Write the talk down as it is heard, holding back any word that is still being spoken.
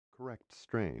correct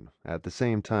strain, at the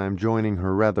same time joining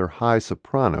her rather high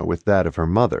soprano with that of her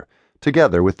mother,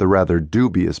 together with the rather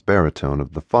dubious baritone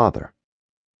of the father.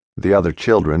 The other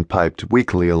children piped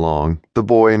weakly along, the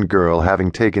boy and girl having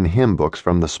taken hymn books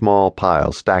from the small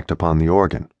pile stacked upon the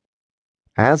organ.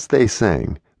 As they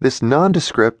sang, this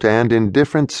nondescript and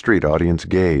indifferent street audience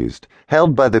gazed,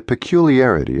 held by the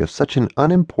peculiarity of such an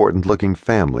unimportant-looking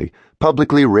family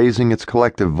publicly raising its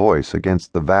collective voice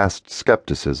against the vast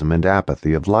skepticism and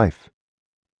apathy of life.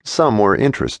 Some were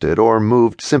interested or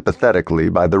moved sympathetically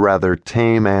by the rather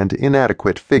tame and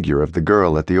inadequate figure of the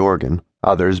girl at the organ,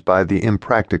 others by the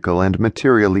impractical and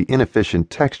materially inefficient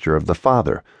texture of the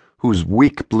father, whose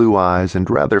weak blue eyes and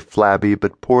rather flabby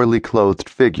but poorly clothed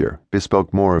figure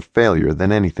bespoke more of failure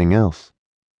than anything else.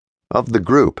 Of the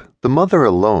group, the mother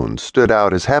alone stood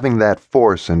out as having that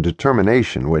force and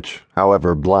determination which,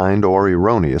 however blind or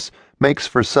erroneous, makes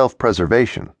for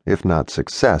self-preservation, if not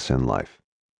success in life.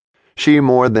 She,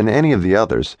 more than any of the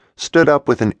others, stood up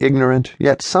with an ignorant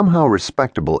yet somehow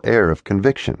respectable air of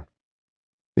conviction.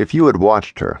 If you had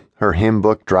watched her, her hymn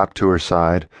book dropped to her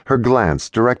side, her glance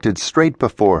directed straight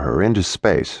before her into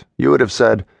space, you would have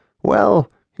said, well,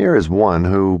 here is one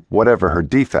who, whatever her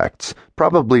defects,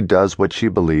 probably does what she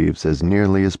believes as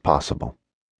nearly as possible.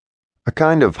 A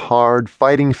kind of hard,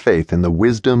 fighting faith in the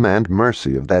wisdom and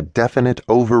mercy of that definite,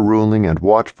 overruling and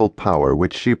watchful power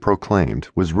which she proclaimed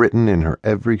was written in her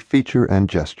every feature and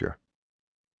gesture.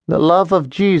 The love of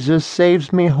Jesus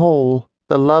saves me whole,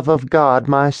 the love of God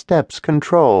my steps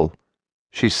control,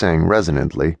 she sang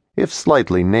resonantly, if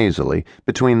slightly nasally,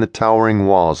 between the towering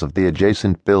walls of the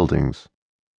adjacent buildings.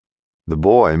 The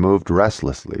boy moved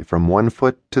restlessly from one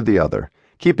foot to the other,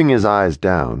 keeping his eyes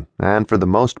down, and for the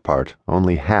most part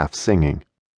only half singing.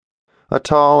 A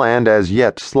tall and as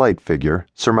yet slight figure,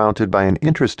 surmounted by an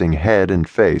interesting head and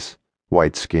face,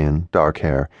 white skin, dark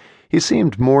hair, he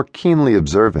seemed more keenly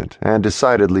observant and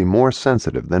decidedly more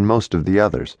sensitive than most of the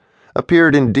others,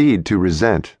 appeared indeed to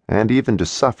resent and even to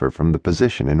suffer from the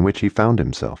position in which he found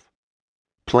himself.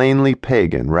 Plainly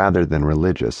pagan rather than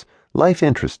religious, life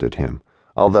interested him,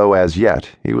 although as yet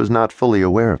he was not fully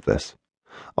aware of this.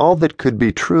 All that could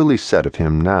be truly said of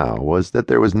him now was that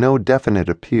there was no definite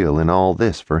appeal in all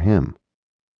this for him.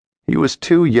 He was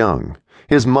too young,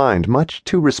 his mind much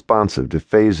too responsive to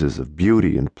phases of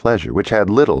beauty and pleasure which had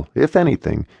little, if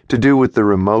anything, to do with the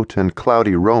remote and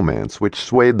cloudy romance which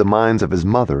swayed the minds of his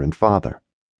mother and father.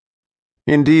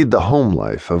 Indeed, the home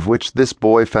life of which this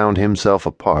boy found himself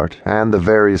a part, and the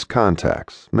various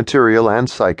contacts, material and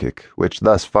psychic, which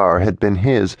thus far had been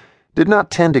his, did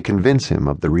not tend to convince him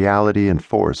of the reality and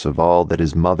force of all that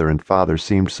his mother and father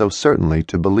seemed so certainly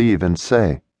to believe and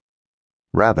say.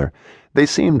 Rather, they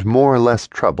seemed more or less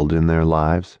troubled in their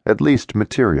lives, at least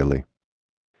materially.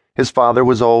 His father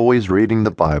was always reading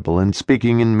the Bible and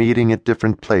speaking in meeting at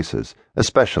different places,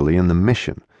 especially in the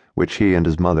mission, which he and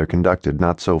his mother conducted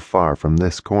not so far from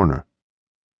this corner.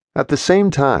 At the same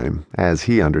time, as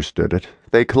he understood it,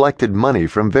 they collected money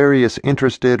from various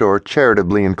interested or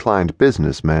charitably inclined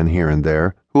businessmen here and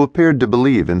there who appeared to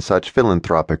believe in such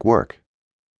philanthropic work.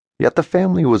 Yet the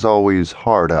family was always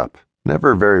hard up,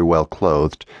 never very well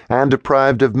clothed, and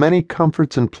deprived of many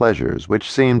comforts and pleasures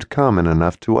which seemed common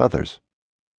enough to others.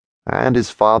 And his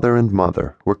father and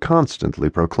mother were constantly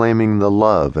proclaiming the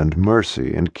love and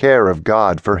mercy and care of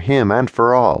God for him and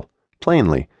for all.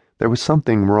 Plainly, there was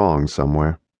something wrong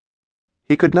somewhere.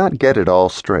 He could not get it all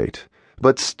straight,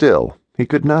 but still he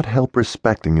could not help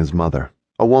respecting his mother,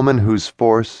 a woman whose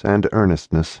force and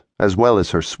earnestness, as well as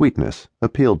her sweetness,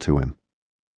 appealed to him.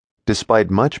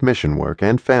 Despite much mission work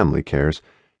and family cares,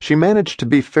 she managed to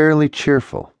be fairly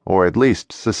cheerful, or at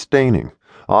least sustaining,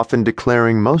 often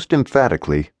declaring most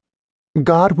emphatically,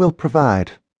 "God will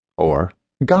provide," or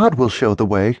 "God will show the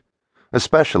way,"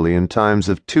 especially in times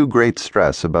of too great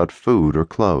stress about food or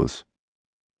clothes.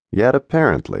 Yet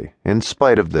apparently, in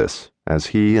spite of this, as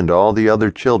he and all the other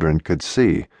children could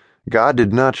see, God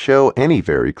did not show any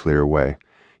very clear way,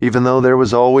 even though there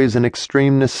was always an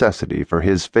extreme necessity for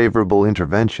his favorable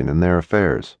intervention in their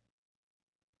affairs.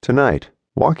 Tonight,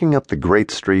 walking up the great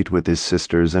street with his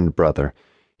sisters and brother,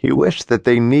 he wished that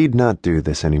they need not do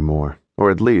this any more, or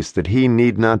at least that he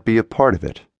need not be a part of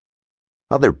it.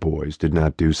 Other boys did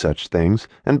not do such things,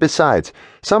 and besides,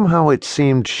 somehow it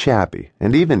seemed shabby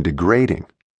and even degrading.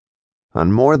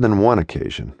 On more than one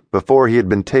occasion, before he had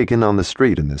been taken on the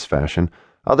street in this fashion,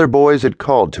 other boys had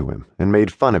called to him and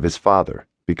made fun of his father,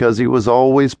 because he was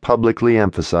always publicly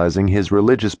emphasizing his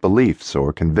religious beliefs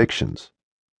or convictions.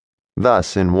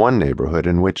 Thus, in one neighborhood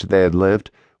in which they had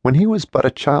lived, when he was but a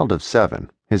child of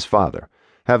 7, his father,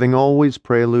 having always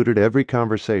preluded every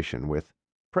conversation with,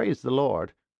 "Praise the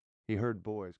Lord," he heard boys